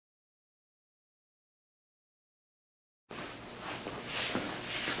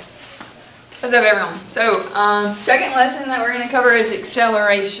What's up, everyone? So, second lesson that we're going to cover is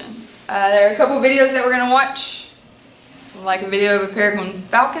acceleration. There are a couple videos that we're going to watch, like a video of a peregrine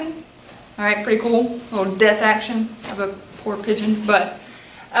falcon. Alright, pretty cool. A little death action of a poor pigeon. But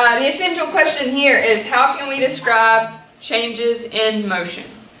the essential question here is, how can we describe changes in motion?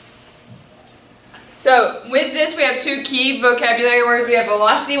 So, with this we have two key vocabulary words. We have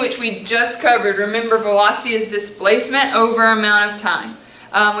velocity, which we just covered. Remember, velocity is displacement over amount of time.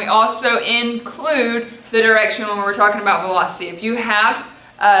 We also include the direction when we're talking about velocity. If you have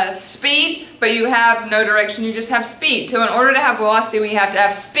speed, but you have no direction, you just have speed. So in order to have velocity, we have to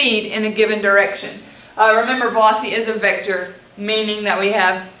have speed in a given direction. Remember, velocity is a vector, meaning that we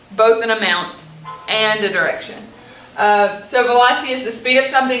have both an amount and a direction. So velocity is the speed of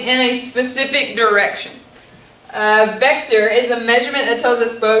something in a specific direction. Vector is a measurement that tells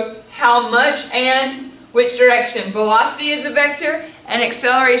us both how much and which direction. Velocity is a vector, and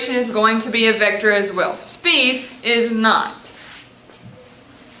acceleration is going to be a vector as well. Speed is not.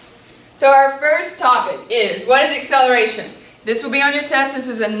 So our first topic is, what is acceleration? This will be on your test. This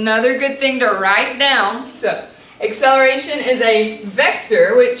is another good thing to write down. So, acceleration is a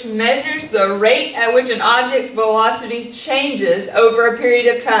vector which measures the rate at which an object's velocity changes over a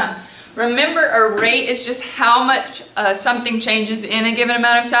period of time. Remember, a rate is just how much something changes in a given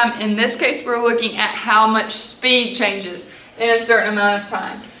amount of time. In this case, we're looking at how much speed changes in a certain amount of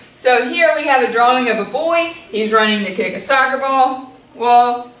time. So here we have a drawing of a boy. He's running to kick a soccer ball.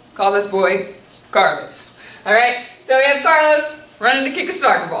 We'll call this boy Carlos. Alright, so we have Carlos running to kick a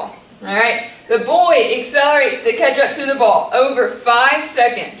soccer ball. Alright, the boy accelerates to catch up to the ball over 5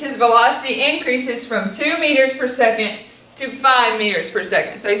 seconds. His velocity increases from 2 meters per second to 5 meters per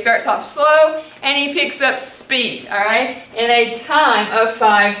second. So he starts off slow and he picks up speed, alright, in a time of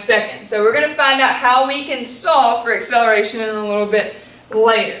 5 seconds. So we're going to find out how we can solve for acceleration in a little bit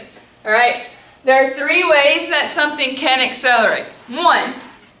later. Alright, there are 3 ways that something can accelerate. 1,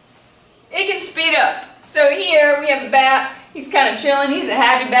 it can speed up. So here we have a bat. He's kind of chilling. He's a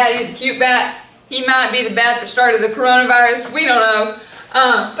happy bat. He's a cute bat. He might be the bat that started the coronavirus. We don't know.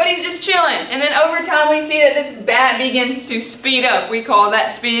 But he's just chilling. And then over time we see that this bat begins to speed up. We call that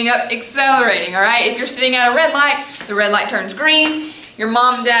speeding up accelerating. Alright? If you're sitting at a red light, the red light turns green. Your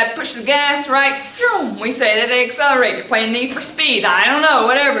mom and dad push the gas, right? We say that they accelerate. You're playing Need for Speed. I don't know.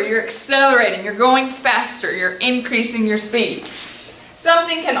 Whatever. You're accelerating. You're going faster. You're increasing your speed.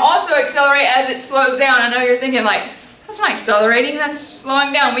 Something can also accelerate as it slows down. I know you're thinking like, that's not accelerating, that's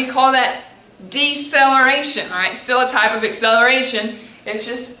slowing down. We call that deceleration, alright? Still a type of acceleration. It's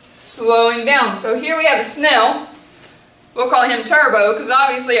just slowing down. So here we have a snail. We'll call him Turbo, because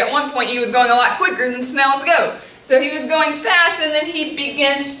obviously at one point he was going a lot quicker than snails go. So he was going fast and then he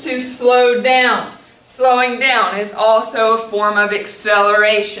begins to slow down. Slowing down is also a form of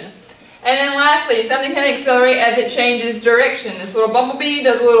acceleration. And then lastly, something can accelerate as it changes direction. This little bumblebee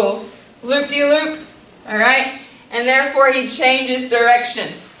does a little loop-de-loop, alright? And therefore he changes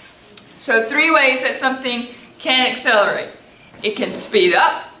direction. So 3 ways that something can accelerate. It can speed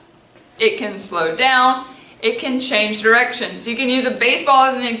up, it can slow down, it can change directions. You can use a baseball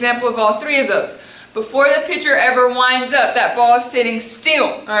as an example of all 3 of those. Before the pitcher ever winds up, that ball is sitting still,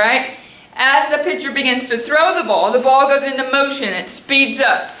 alright? As the pitcher begins to throw the ball goes into motion, it speeds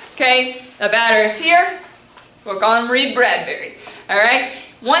up. Okay, the batter is here. We'll call him Reed Bradbury. Alright,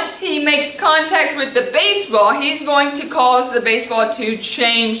 once he makes contact with the baseball, he's going to cause the baseball to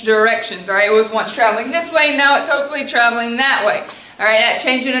change directions. Alright, it was once traveling this way, now it's hopefully traveling that way. Alright, that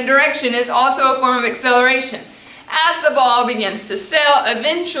change in a direction is also a form of acceleration. As the ball begins to sail,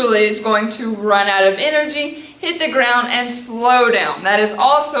 eventually it's going to run out of energy, hit the ground, and slow down. That is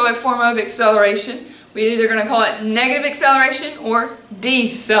also a form of acceleration. We're either going to call it negative acceleration or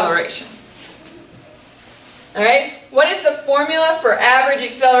deceleration. Alright, what is the formula for average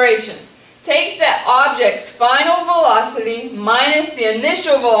acceleration? Take that object's final velocity minus the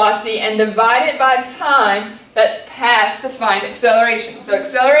initial velocity and divide it by time that's passed to find acceleration. So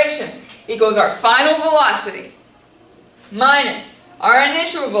acceleration equals our final velocity minus our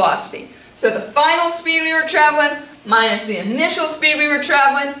initial velocity. So the final speed we were traveling minus the initial speed we were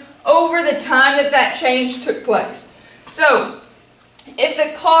traveling over the time that that change took place. So, if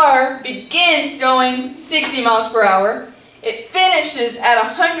the car begins going 60 miles per hour, it finishes at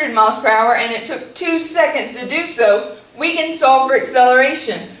 100 miles per hour, and it took 2 seconds to do so, we can solve for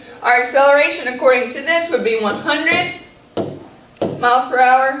acceleration. Our acceleration, according to this, would be 100 miles per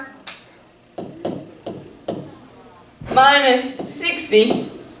hour minus 60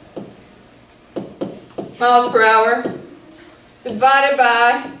 miles per hour divided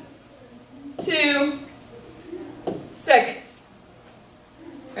by 2 seconds.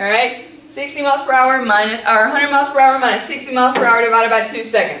 Alright? 60 miles per hour minus, or 100 miles per hour minus 60 miles per hour divided by 2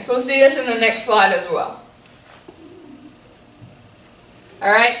 seconds. We'll see this in the next slide as well.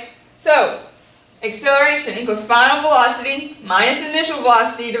 Alright, so acceleration equals final velocity minus initial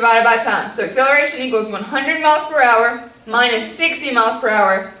velocity divided by time. So acceleration equals 100 miles per hour minus 60 miles per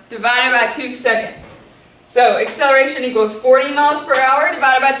hour divided by 2 seconds. So acceleration equals 40 miles per hour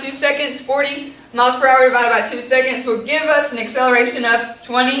divided by 2 seconds. 40 miles per hour divided by 2 seconds will give us an acceleration of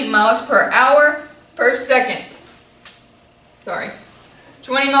 20 miles per hour per second. Sorry,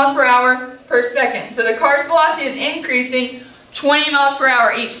 20 miles per hour per second. So the car's velocity is increasing 20 miles per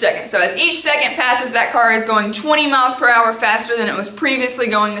hour each second. So as each second passes, that car is going 20 miles per hour faster than it was previously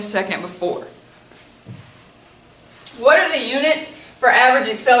going the second before. What are the units for average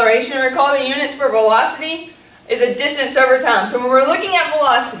acceleration? Recall the units for velocity is a distance over time. So when we're looking at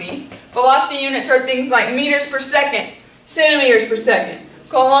velocity, velocity units are things like meters per second, centimeters per second,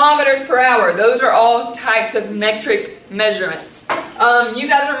 kilometers per hour. Those are all types of metric measurements. You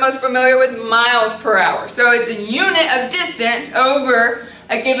guys are most familiar with miles per hour. So it's a unit of distance over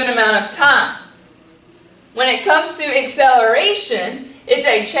a given amount of time. When it comes to acceleration, it's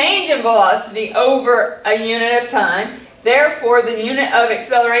a change in velocity over a unit of time. Therefore, the unit of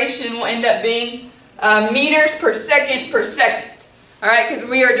acceleration will end up being meters per second per second. Alright, because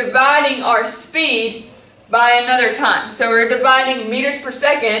we are dividing our speed by another time. So we're dividing meters per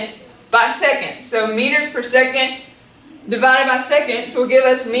second by seconds. So meters per second divided by seconds will give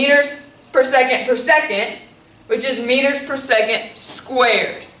us meters per second, which is meters per second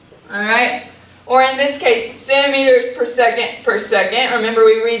squared. Alright? Or in this case, centimeters per second per second. Remember,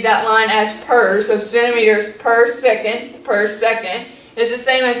 we read that line as per, so centimeters per second is the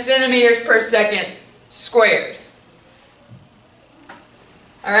same as centimeters per second squared.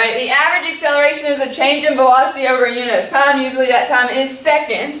 Alright, the average acceleration is a change in velocity over a unit of time. Usually that time is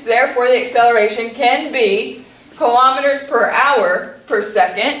seconds. Therefore, the acceleration can be kilometers per hour per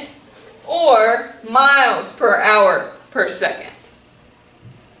second or miles per hour per second.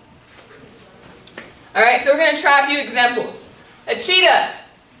 Alright, so we're going to try a few examples. A cheetah,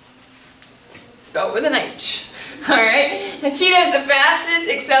 spelled with an H. Alright, a cheetah is the fastest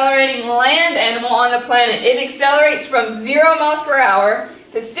accelerating land animal on the planet. It accelerates from 0 miles per hour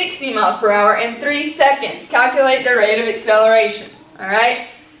to 60 miles per hour in 3 seconds. Calculate the rate of acceleration. Alright?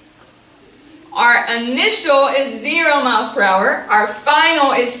 Our initial is 0 miles per hour. Our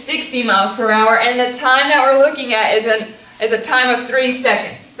final is 60 miles per hour. And the time that we're looking at is a time of 3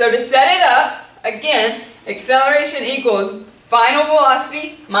 seconds. So to set it up, again, acceleration equals final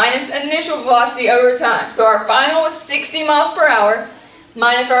velocity minus initial velocity over time. So our final was 60 miles per hour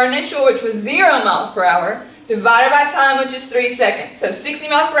minus our initial, which was 0 miles per hour, divided by time, which is 3 seconds. So 60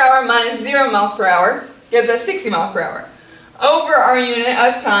 miles per hour minus 0 miles per hour gives us 60 miles per hour over our unit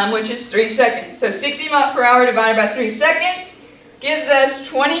of time, which is 3 seconds. So 60 miles per hour divided by 3 seconds gives us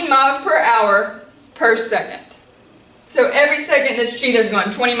 20 miles per hour per second. So every second this cheetah is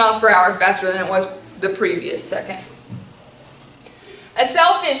going 20 miles per hour faster than it was the previous second. A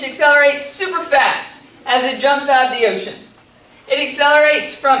sailfish accelerates super fast as it jumps out of the ocean. It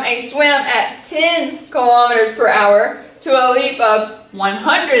accelerates from a swim at 10 kilometers per hour to a leap of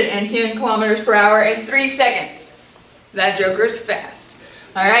 110 kilometers per hour in 3 seconds. That joker's fast.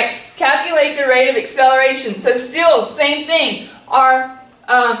 Alright, calculate the rate of acceleration. So still, same thing. Our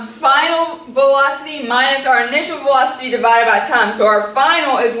final velocity minus our initial velocity divided by time. So our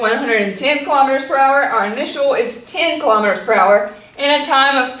final is 110 kilometers per hour. Our initial is 10 kilometers per hour in a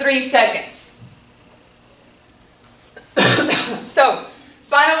time of 3 seconds. So,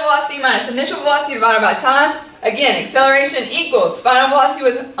 final velocity minus initial velocity divided by time. Again, acceleration equals, final velocity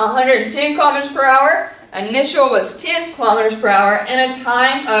was 110 kilometers per hour. Initial was 10 kilometers per hour in a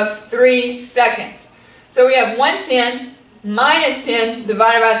time of 3 seconds. So we have 110 minus 10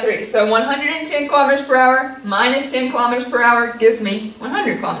 divided by 3. So 110 kilometers per hour minus 10 kilometers per hour gives me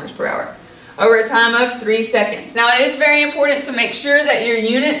 100 kilometers per hour over a time of 3 seconds. Now it is very important to make sure that your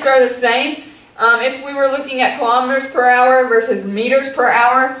units are the same. If we were looking at kilometers per hour versus meters per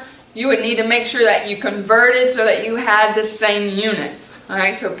hour, you would need to make sure that you converted so that you had the same units.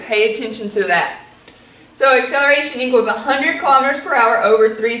 Alright, so pay attention to that. So acceleration equals 100 kilometers per hour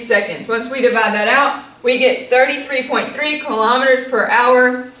over 3 seconds. Once we divide that out, we get 33.3 kilometers per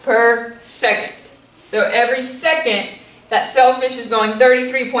hour per second. So every second, that sailfish is going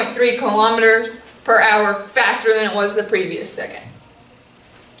 33.3 kilometers per hour faster than it was the previous second.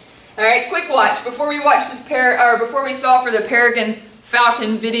 Alright, quick watch. Before we watch this before we solve for the peregrine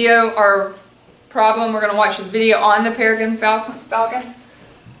falcon video or problem, we're going to watch a video on the peregrine falcon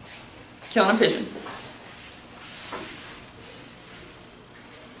killing a pigeon.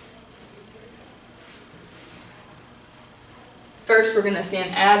 first we're going to see an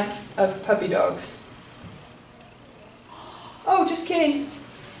ad of puppy dogs. Oh, just kidding.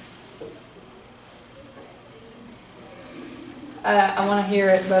 I want to hear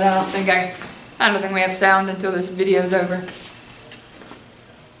it, but I don't think we have sound until this video's over.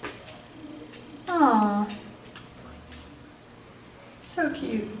 Aww. So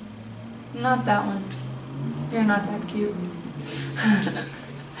cute. Not that one. You're not that cute.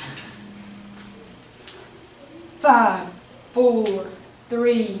 5, 4,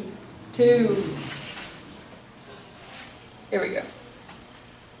 3, 2. Here we go.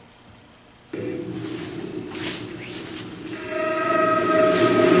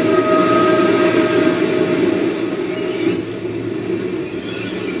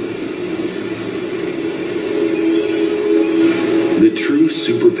 The true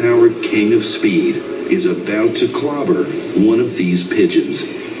superpowered king of speed is about to clobber one of these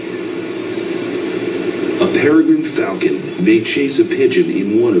pigeons. A peregrine falcon may chase a pigeon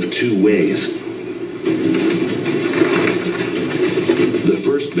in one of two ways. The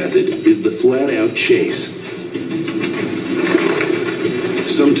first method is the flat-out chase.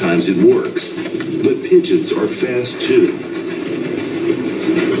 Sometimes it works, but pigeons are fast too.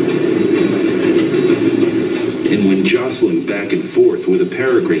 And when jostling back and forth with a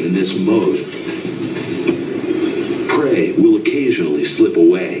peregrine in this mode, prey will occasionally slip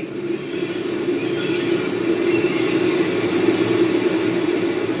away.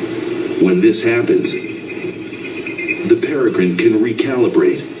 When this happens, the peregrine can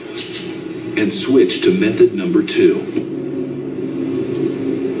recalibrate and switch to method number 2.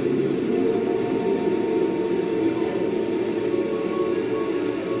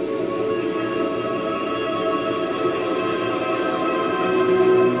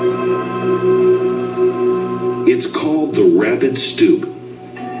 It's called the rapid stoop,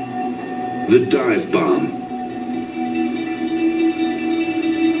 the dive bomb.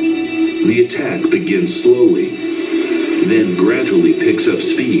 The attack begins slowly, then gradually picks up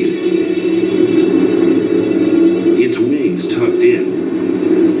speed. Its wings tucked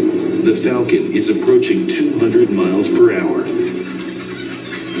in, the falcon is approaching 200 miles per hour.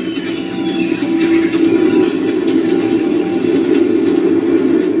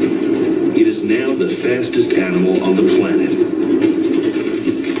 It is now the fastest animal on the planet.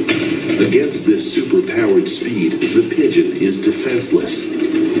 Against this superpowered speed, the pigeon is defenseless.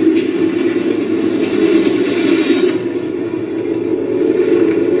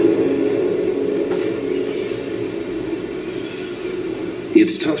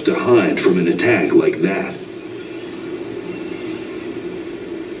 It's tough to hide from an attack like that.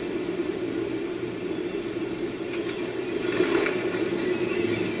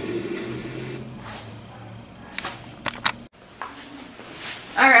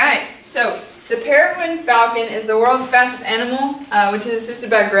 Alright, so the peregrine falcon is the world's fastest animal, which is assisted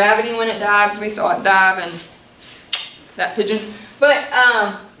by gravity when it dives. We saw it dive and that pigeon. But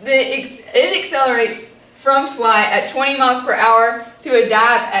it accelerates from flight at 20 miles per hour to a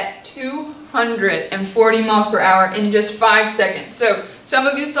dive at 240 miles per hour in just 5 seconds. So some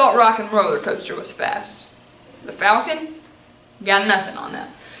of you thought Rock and Roller Coaster was fast. The falcon, got nothing on that.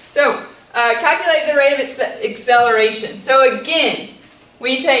 So calculate the rate of its acceleration. So again,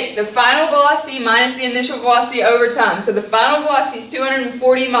 we take the final velocity minus the initial velocity over time. So the final velocity is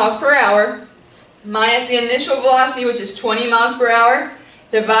 240 miles per hour minus the initial velocity, which is 20 miles per hour,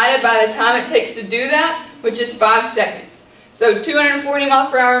 divided by the time it takes to do that, which is 5 seconds. So 240 miles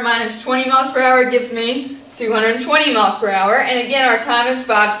per hour minus 20 miles per hour gives me 220 miles per hour. And again, our time is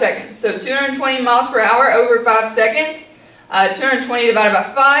 5 seconds. So 220 miles per hour over 5 seconds. 220 divided by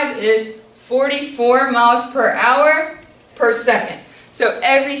 5 is 44 miles per hour per second. So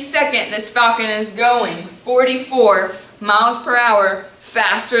every second this falcon is going 44 miles per hour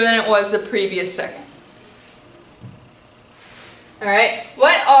faster than it was the previous second. Alright,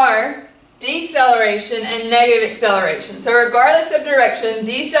 what are deceleration and negative acceleration? So regardless of direction,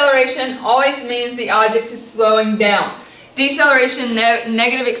 deceleration always means the object is slowing down. Deceleration,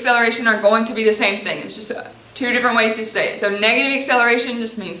 negative acceleration are going to be the same thing. It's just two different ways to say it. So negative acceleration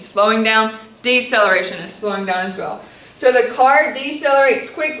just means slowing down. Deceleration is slowing down as well. So the car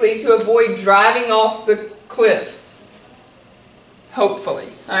decelerates quickly to avoid driving off the cliff. Hopefully.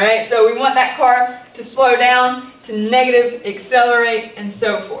 Alright, so we want that car to slow down, to negative accelerate, and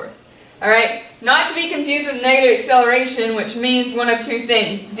so forth. Alright, not to be confused with negative acceleration, which means one of two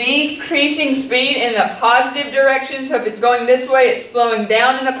things. Decreasing speed in the positive direction, so if it's going this way, it's slowing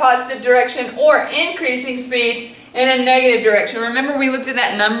down in the positive direction, or increasing speed in a negative direction. Remember we looked at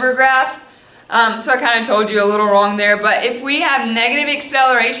that number graph So I kind of told you a little wrong there, but if we have negative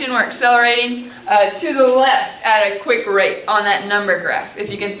acceleration, we're accelerating to the left at a quick rate on that number graph. If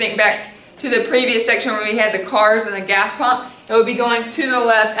you can think back to the previous section where we had the cars and the gas pump, it would be going to the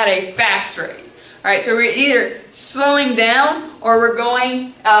left at a fast rate. Alright, so we're either slowing down or we're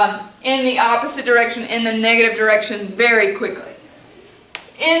going in the opposite direction, in the negative direction, very quickly.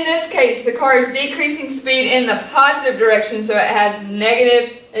 In this case, the car is decreasing speed in the positive direction, so it has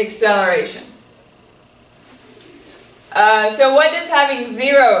negative acceleration. So what does having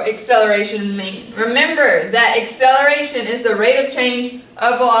zero acceleration mean? Remember that acceleration is the rate of change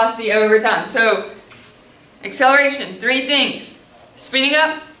of velocity over time. So acceleration, three things: speeding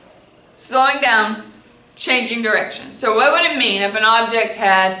up, slowing down, changing direction. So what would it mean if an object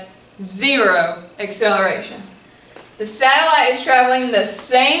had zero acceleration? The satellite is traveling the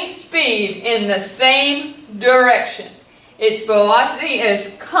same speed in the same direction. Its velocity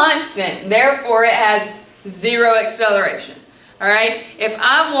is constant, therefore it has zero acceleration. Alright, if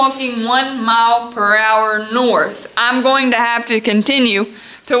I'm walking 1 mile per hour north, I'm going to have to continue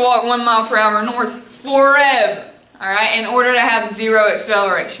to walk 1 mile per hour north forever, alright, in order to have zero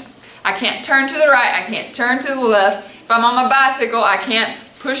acceleration. I can't turn to the right, I can't turn to the left. If I'm on my bicycle, I can't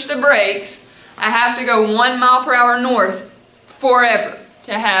push the brakes. I have to go 1 mile per hour north forever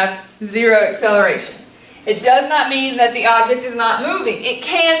to have zero acceleration. It does not mean that the object is not moving. It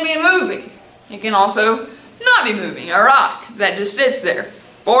can be moving. It can also not be moving. A rock that just sits there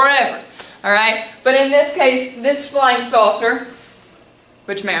forever. Alright? But in this case, this flying saucer,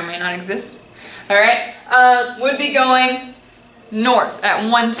 which may or may not exist, alright, would be going north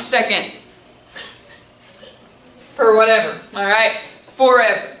at 1 second per whatever. Alright?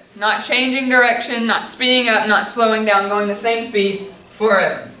 Forever. Not changing direction, not speeding up, not slowing down, going the same speed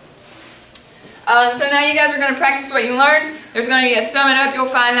forever. So now you guys are going to practice what you learned. There's going to be a sum it up. You'll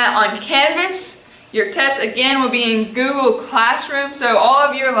find that on Canvas. Your test again will be in Google Classroom. So all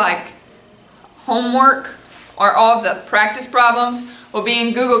of your homework or all of the practice problems will be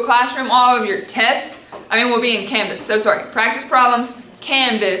in Google Classroom. All of your tests, will be in Canvas. So sorry, practice problems,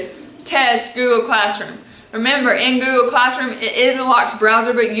 Canvas, test, Google Classroom. Remember, in Google Classroom, it is a locked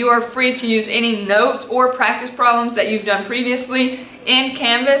browser, but you are free to use any notes or practice problems that you've done previously in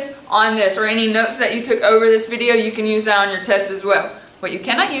Canvas on this, or any notes that you took over this video, you can use that on your test as well. What you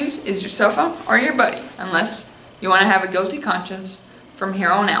cannot use is your cell phone or your buddy, unless you want to have a guilty conscience from here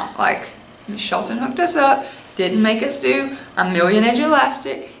on out. Like Ms. Shelton hooked us up, didn't make us do a million edge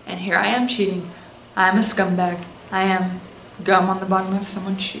elastic, and here I am cheating. I am a scumbag. I am gum on the bottom of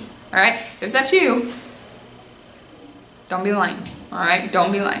someone's shoe. Alright? If that's you, don't be lame. Alright?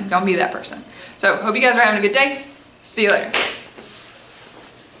 Don't be lame. Don't be that person. So, hope you guys are having a good day. See you later.